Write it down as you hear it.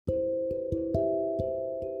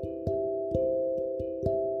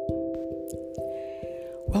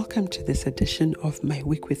Welcome to this edition of My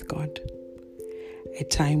Week with God, a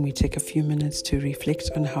time we take a few minutes to reflect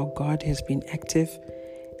on how God has been active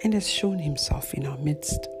and has shown himself in our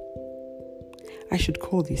midst. I should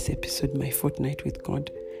call this episode My Fortnight with God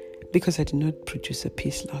because I did not produce a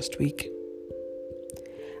piece last week.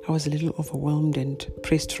 I was a little overwhelmed and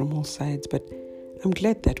pressed from all sides, but I'm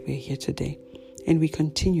glad that we're here today and we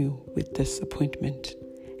continue with this appointment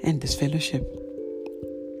and this fellowship.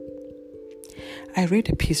 I read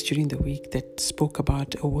a piece during the week that spoke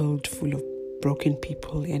about a world full of broken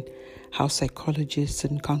people and how psychologists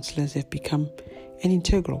and counselors have become an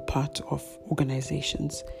integral part of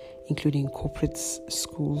organizations, including corporates,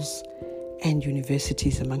 schools, and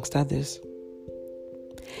universities, amongst others.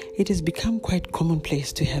 It has become quite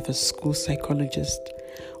commonplace to have a school psychologist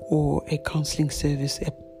or a counseling service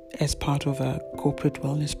as part of a corporate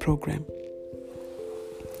wellness program.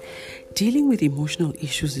 Dealing with emotional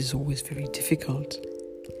issues is always very difficult.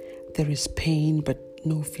 There is pain, but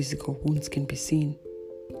no physical wounds can be seen.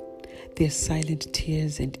 There are silent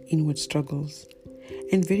tears and inward struggles,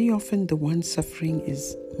 and very often the one suffering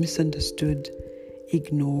is misunderstood,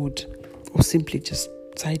 ignored, or simply just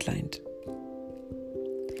sidelined.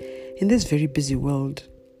 In this very busy world,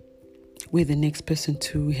 where the next person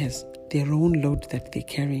too has their own load that they're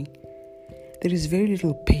carrying, there is very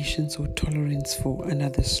little patience or tolerance for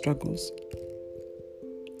another's struggles.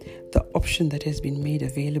 The option that has been made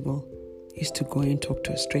available is to go and talk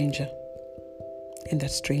to a stranger. And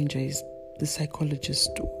that stranger is the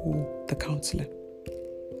psychologist or the counselor.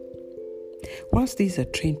 Whilst these are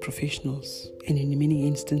trained professionals, and in many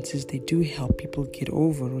instances they do help people get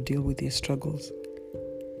over or deal with their struggles,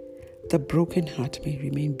 the broken heart may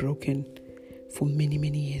remain broken for many,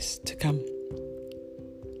 many years to come.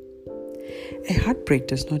 A heartbreak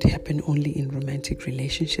does not happen only in romantic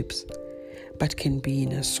relationships, but can be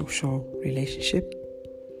in a social relationship,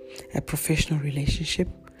 a professional relationship,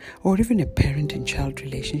 or even a parent and child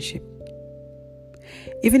relationship.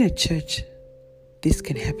 Even at church, this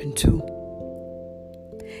can happen too.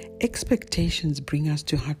 Expectations bring us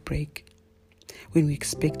to heartbreak when we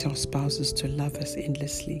expect our spouses to love us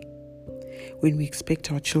endlessly, when we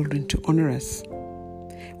expect our children to honor us,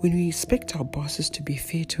 when we expect our bosses to be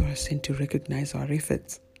fair to us and to recognize our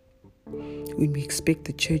efforts, when we expect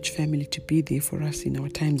the church family to be there for us in our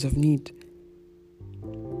times of need.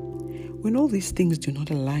 When all these things do not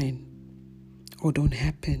align or don't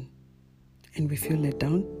happen and we feel let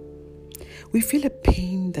down, we feel a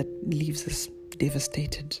pain that leaves us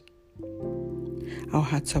devastated. Our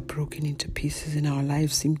hearts are broken into pieces and our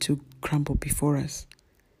lives seem to crumble before us.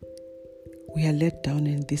 We are let down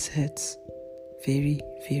and this hurts very,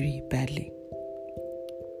 very badly.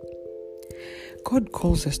 God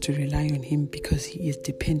calls us to rely on him because he is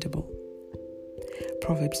dependable.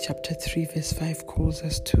 Proverbs chapter 3 verse 5 calls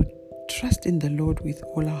us to trust in the Lord with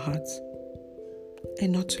all our hearts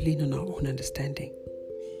and not to lean on our own understanding.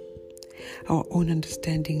 Our own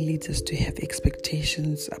understanding leads us to have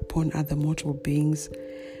expectations upon other mortal beings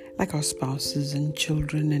like our spouses and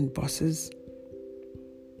children and bosses.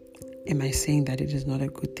 Am I saying that it is not a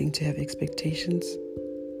good thing to have expectations?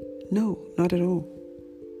 No, not at all.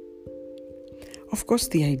 Of course,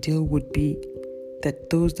 the ideal would be that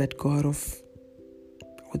those that go out of,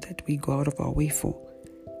 or that we go out of our way for,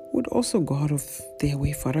 would also go out of their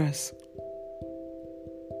way for us.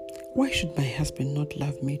 Why should my husband not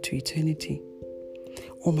love me to eternity?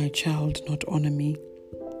 Or my child not honor me?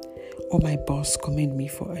 Or my boss commend me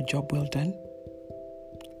for a job well done?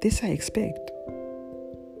 This I expect.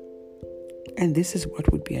 And this is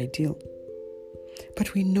what would be ideal.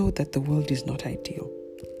 But we know that the world is not ideal.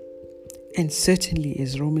 And certainly,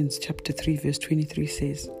 as Romans chapter 3 verse 23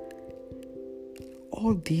 says,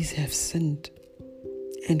 all these have sinned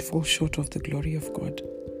and fall short of the glory of God.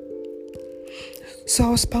 So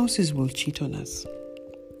our spouses will cheat on us.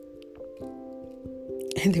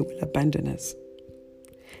 And they will abandon us.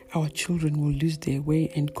 Our children will lose their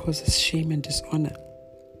way and cause us shame and dishonor.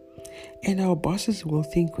 And our bosses will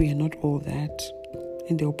think we are not all that,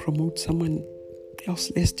 and they'll promote someone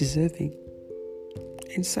else less deserving.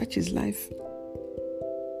 And such is life.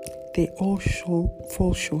 They all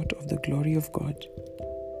fall short of the glory of God,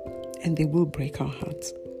 and they will break our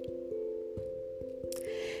hearts.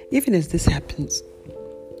 Even as this happens,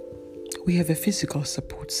 we have a physical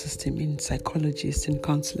support system in psychologists and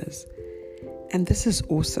counselors, and this is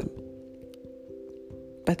awesome.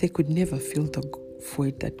 But they could never fill the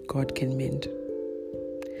void that God can mend.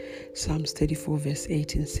 Psalms 34 verse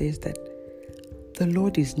 18 says that the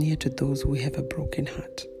Lord is near to those who have a broken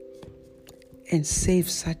heart and save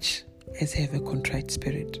such as have a contrite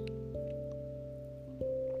spirit.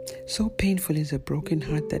 So painful is a broken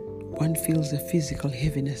heart that one feels a physical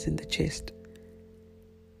heaviness in the chest.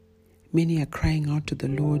 Many are crying out to the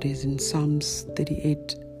Lord, as in Psalms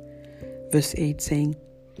 38, verse 8, saying,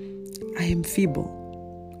 I am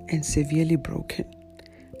feeble and severely broken.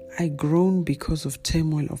 I groan because of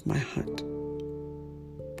turmoil of my heart.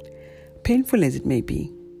 Painful as it may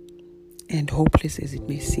be, and hopeless as it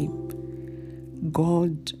may seem,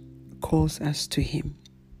 God calls us to Him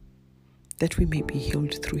that we may be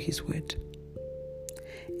healed through His word.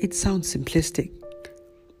 It sounds simplistic,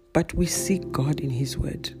 but we seek God in His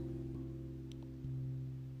word.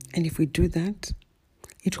 And if we do that,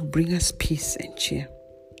 it will bring us peace and cheer.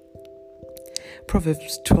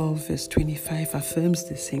 Proverbs 12 verse 25 affirms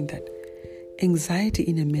this, saying that anxiety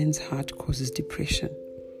in a man's heart causes depression,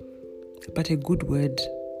 but a good word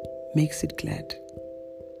makes it glad.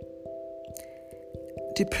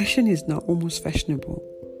 Depression is now almost fashionable.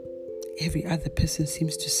 Every other person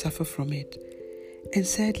seems to suffer from it. And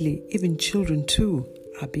sadly, even children too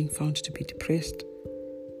are being found to be depressed.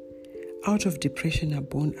 Out of depression are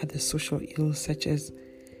born other social ills such as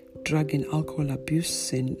drug and alcohol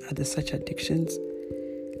abuse and other such addictions,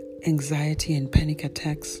 anxiety and panic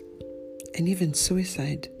attacks, and even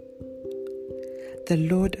suicide. The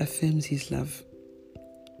Lord affirms His love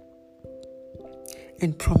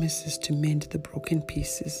and promises to mend the broken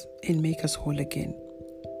pieces and make us whole again.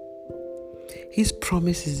 His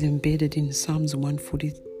promise is embedded in Psalms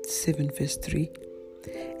 147 verse 3,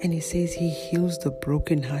 and He says He heals the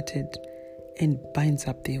brokenhearted and binds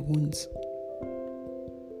up their wounds.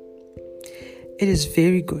 It is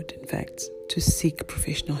very good, in fact, to seek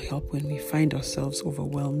professional help when we find ourselves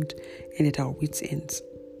overwhelmed and at our wits' ends.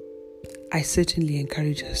 I certainly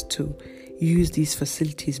encourage us to use these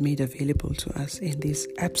facilities made available to us, and there's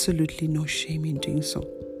absolutely no shame in doing so.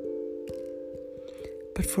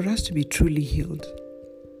 But for us to be truly healed,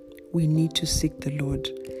 we need to seek the Lord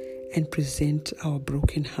and present our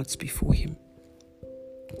broken hearts before Him.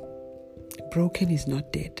 Broken is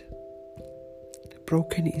not dead.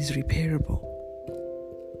 Broken is repairable.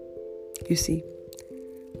 You see,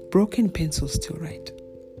 broken pencils still write.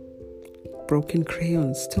 Broken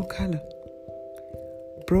crayons still color.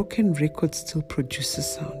 Broken records still produce a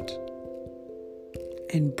sound.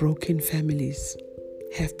 And broken families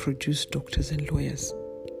have produced doctors and lawyers.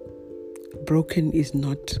 Broken is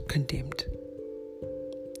not condemned.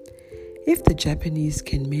 If the Japanese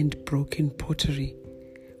can mend broken pottery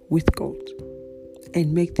with gold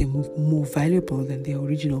and make them more valuable than their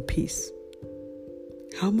original piece,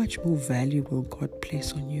 how much more value will God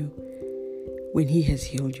place on you when He has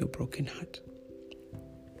healed your broken heart?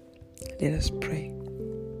 Let us pray.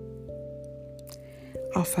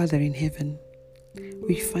 Our Father in heaven,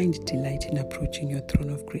 we find delight in approaching your throne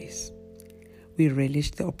of grace. We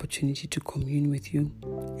relish the opportunity to commune with you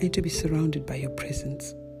and to be surrounded by your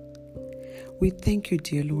presence. We thank you,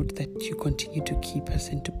 dear Lord, that you continue to keep us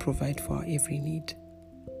and to provide for our every need.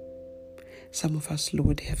 Some of us,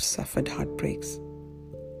 Lord, have suffered heartbreaks.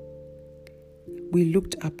 We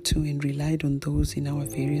looked up to and relied on those in our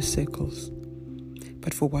various circles,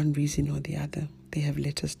 but for one reason or the other, they have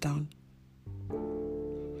let us down.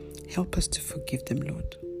 Help us to forgive them,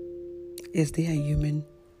 Lord, as they are human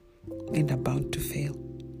and are bound to fail.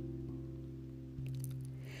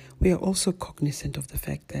 We are also cognizant of the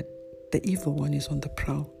fact that the evil one is on the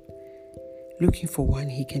prowl, looking for one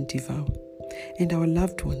he can devour, and our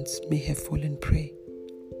loved ones may have fallen prey.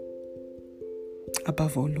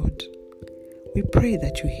 Above all, Lord, we pray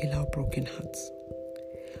that you heal our broken hearts.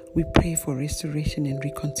 We pray for restoration and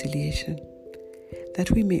reconciliation,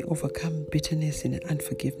 that we may overcome bitterness and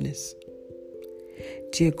unforgiveness.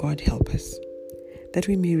 Dear God, help us, that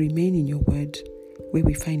we may remain in your word, where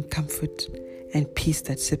we find comfort and peace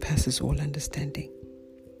that surpasses all understanding.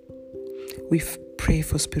 We pray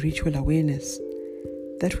for spiritual awareness,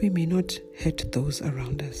 that we may not hurt those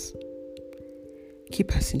around us.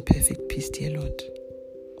 Keep us in perfect peace, dear Lord,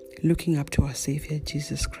 looking up to our Savior,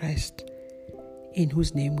 Jesus Christ, in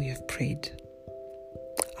whose name we have prayed.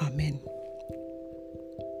 Amen.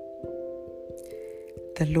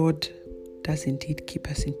 The Lord does indeed keep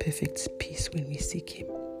us in perfect peace when we seek Him.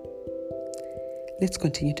 Let's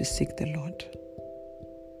continue to seek the Lord,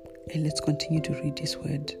 and let's continue to read His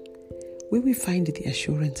word, where we find the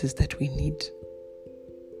assurances that we need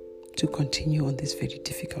to continue on this very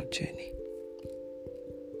difficult journey.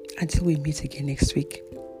 Until we meet again next week,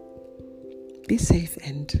 be safe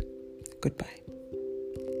and goodbye.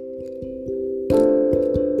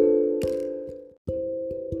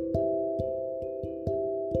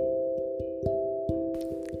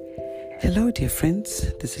 Hello, dear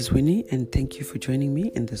friends. This is Winnie, and thank you for joining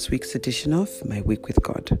me in this week's edition of My Week with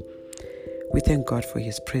God. We thank God for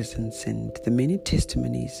His presence and the many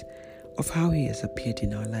testimonies of how He has appeared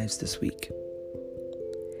in our lives this week.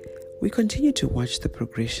 We continue to watch the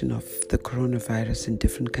progression of the coronavirus in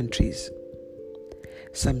different countries.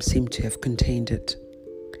 Some seem to have contained it.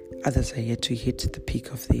 Others are yet to hit the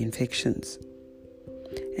peak of the infections.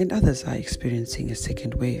 And others are experiencing a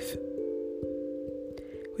second wave.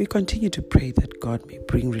 We continue to pray that God may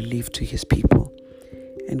bring relief to His people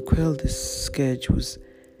and quell this scourge whose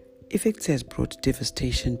effects has brought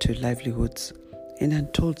devastation to livelihoods and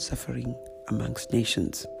untold suffering amongst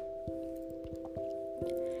nations.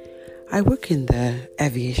 I work in the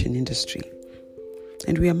aviation industry,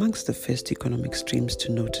 and we are amongst the first economic streams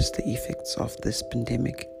to notice the effects of this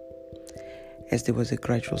pandemic, as there was a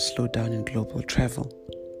gradual slowdown in global travel.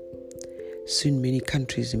 Soon many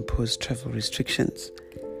countries imposed travel restrictions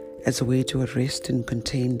as a way to arrest and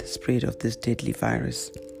contain the spread of this deadly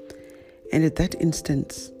virus. And at that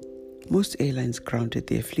instance, most airlines grounded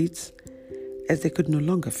their fleets as they could no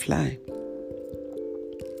longer fly.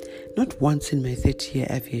 Not once in my 30-year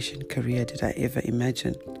aviation career did I ever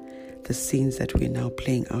imagine the scenes that we're now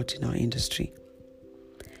playing out in our industry.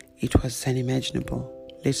 It was unimaginable,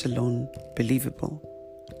 let alone believable.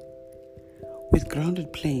 With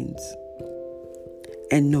grounded planes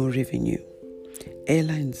and no revenue,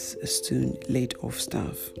 airlines soon laid off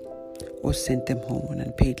staff or sent them home on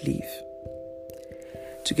unpaid leave.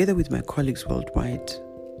 Together with my colleagues worldwide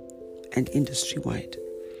and industry-wide,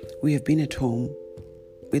 we have been at home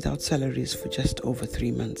without salaries for just over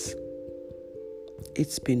 3 months.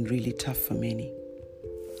 It's been really tough for many.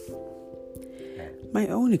 My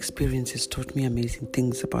own experiences taught me amazing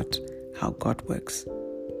things about how God works.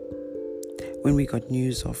 When we got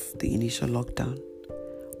news of the initial lockdown,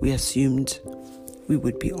 we assumed we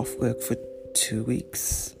would be off work for 2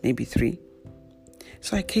 weeks, maybe 3.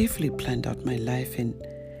 So I carefully planned out my life and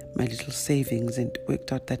my little savings and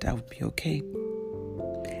worked out that I would be okay.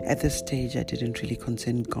 At this stage, I didn't really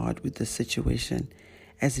concern God with the situation,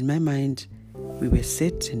 as in my mind, we were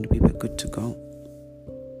set and we were good to go.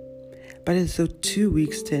 But as though 2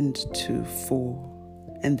 weeks turned to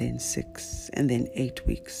 4, and then 6, and then 8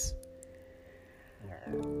 weeks,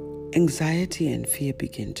 anxiety and fear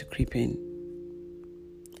began to creep in.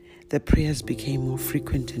 The prayers became more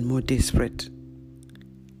frequent and more desperate.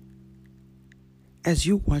 As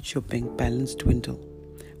you watch your bank balance dwindle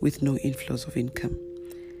with no inflows of income,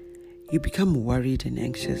 you become worried and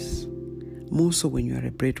anxious, more so when you are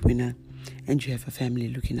a breadwinner and you have a family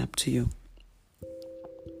looking up to you.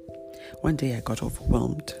 One day I got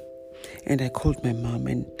overwhelmed and I called my mom,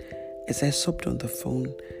 and as I sobbed on the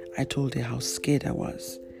phone, I told her how scared I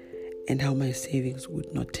was and how my savings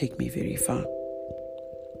would not take me very far.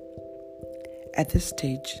 At this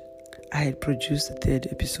stage, I had produced the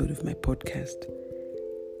 3rd episode of my podcast,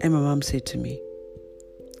 and my mom said to me,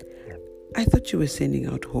 "I thought you were sending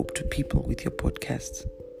out hope to people with your podcasts.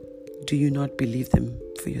 Do you not believe them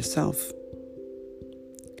for yourself?"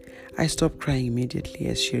 I stopped crying immediately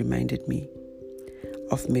as she reminded me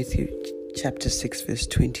of Matthew chapter 6 verse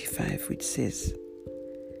 25, which says,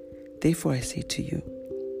 "Therefore I say to you,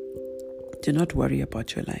 do not worry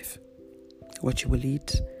about your life, what you will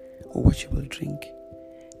eat or what you will drink,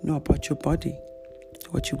 nor about your body,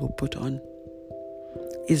 what you will put on.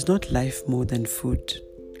 Is not life more than food,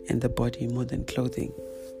 and the body more than clothing?"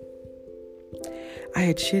 I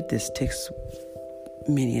had shared this text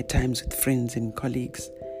many a times with friends and colleagues,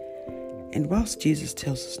 and whilst Jesus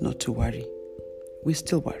tells us not to worry, we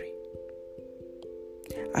still worry.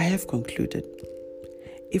 I have concluded,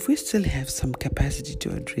 if we still have some capacity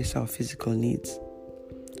to address our physical needs,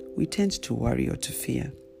 we tend to worry or to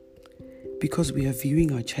fear because we are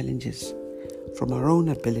viewing our challenges from our own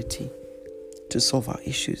ability to solve our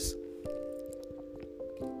issues.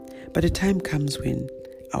 But a time comes when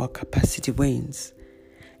our capacity wanes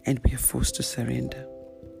and we are forced to surrender.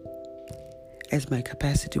 As my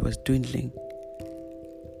capacity was dwindling,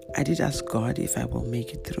 I did ask God if I will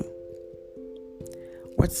make it through.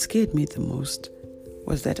 What scared me the most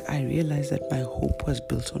was that I realized that my hope was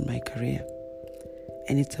built on my career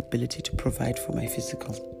and its ability to provide for my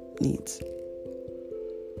physical needs.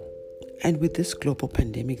 And with this global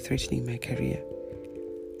pandemic threatening my career,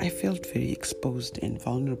 I felt very exposed and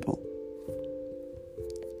vulnerable.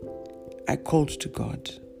 I called to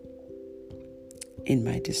God in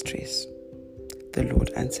my distress. The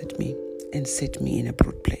Lord answered me and set me in a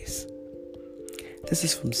broad place. This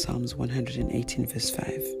is from Psalms 118 verse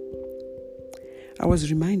 5. I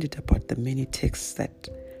was reminded about the many texts that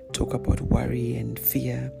talk about worry and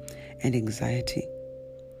fear and anxiety.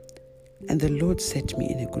 And the Lord set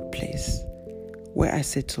me in a good place where I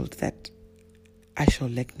settled that I shall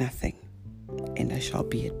lack nothing. and I shall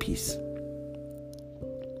be at peace.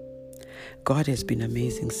 God has been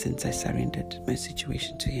amazing since I surrendered my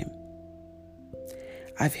situation to Him.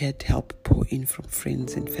 I've had help pour in from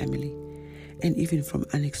friends and family, and even from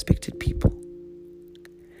unexpected people.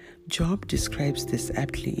 Job describes this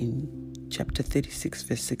aptly in chapter 36,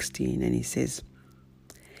 verse 16, and he says,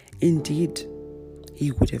 "Indeed,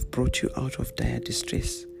 He would have brought you out of dire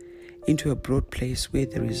distress, into a broad place where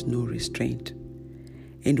there is no restraint,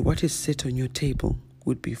 and what is set on your table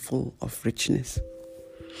would be full of richness."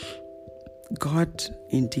 God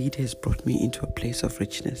indeed has brought me into a place of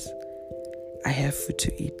richness. I have food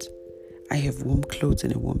to eat. I have warm clothes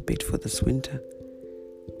and a warm bed for this winter.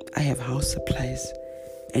 I have house supplies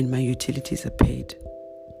and my utilities are paid.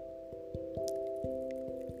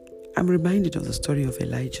 I'm reminded of the story of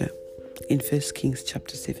Elijah in 1 Kings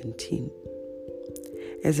chapter 17.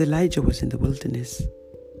 As Elijah was in the wilderness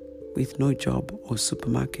with no job or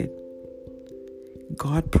supermarket,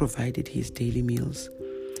 God provided his daily meals,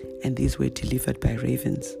 and these were delivered by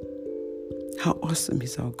ravens. How awesome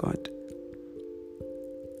is our God!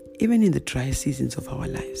 Even in the dry seasons of our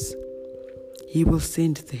lives, He will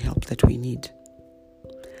send the help that we need.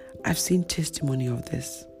 I've seen testimony of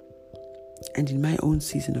this, and in my own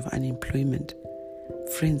season of unemployment,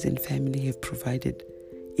 friends and family have provided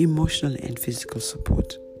emotional and physical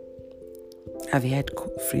support. I've had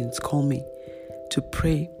friends call me to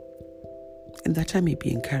pray, and that I may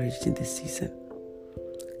be encouraged in this season.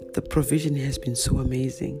 The provision has been so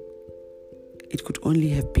amazing. It could only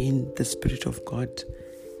have been the Spirit of God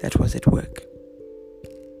that was at work.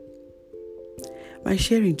 My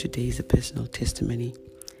sharing today is a personal testimony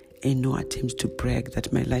and no attempt to brag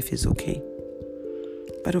that my life is okay,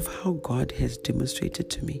 but of how God has demonstrated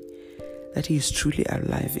to me that He is truly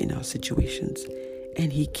alive in our situations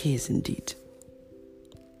and He cares indeed.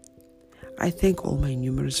 I thank all my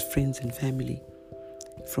numerous friends and family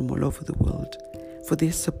from all over the world for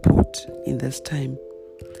their support in this time,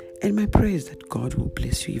 and my prayer is that God will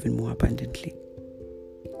bless you even more abundantly.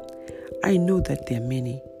 I know that there are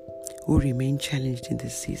many who remain challenged in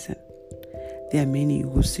this season. There are many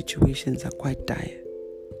whose situations are quite dire.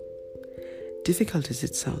 Difficult as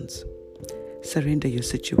it sounds, surrender your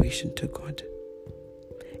situation to God.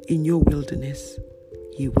 In your wilderness,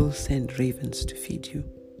 He will send ravens to feed you.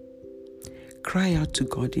 Cry out to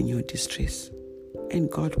God in your distress,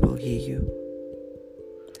 and God will hear you.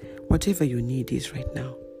 Whatever your need is right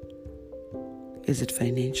now, is it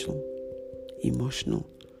financial, emotional?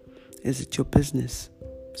 Is it your business,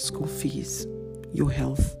 school fees, your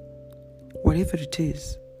health? Whatever it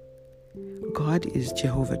is, God is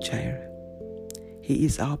Jehovah Jireh. He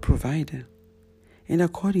is our provider. And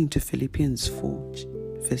according to Philippians 4,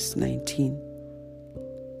 verse 19,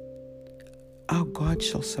 our God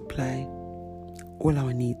shall supply all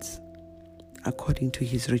our needs according to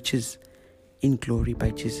His riches in glory by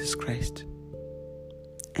Jesus Christ.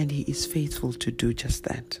 And He is faithful to do just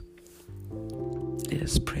that. Let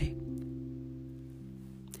us pray.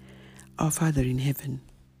 Our Father in heaven,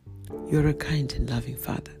 You're a kind and loving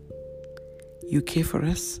Father. You care for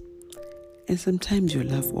us, and sometimes Your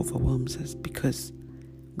love overwhelms us because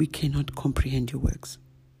we cannot comprehend Your works.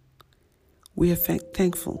 We are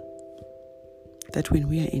thankful that when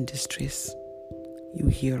we are in distress, You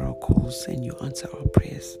hear our calls and You answer our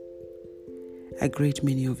prayers. A great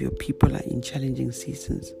many of Your people are in challenging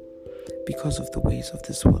seasons because of the ways of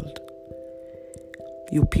this world.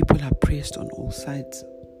 Your people are pressed on all sides,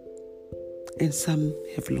 and some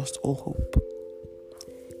have lost all hope.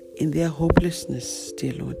 In their hopelessness,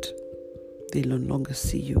 dear Lord, they no longer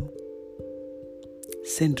see You.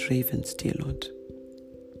 Send ravens, dear Lord,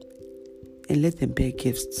 and let them bear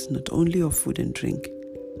gifts not only of food and drink,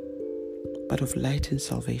 but of light and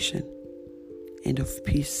salvation, and of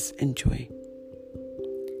peace and joy.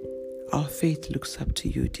 Our faith looks up to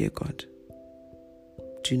You, dear God.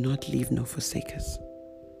 Do not leave nor forsake us.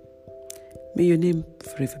 May Your name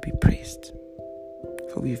forever be praised,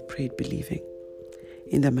 for we have prayed believing.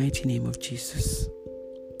 In the mighty name of Jesus.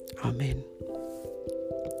 Amen.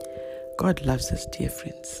 God loves us, dear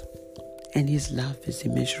friends, and His love is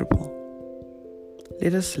immeasurable.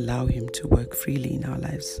 Let us allow Him to work freely in our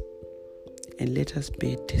lives, and let us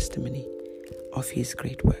bear testimony of His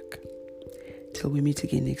great work. Till we meet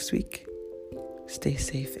again next week, stay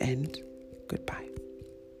safe and goodbye.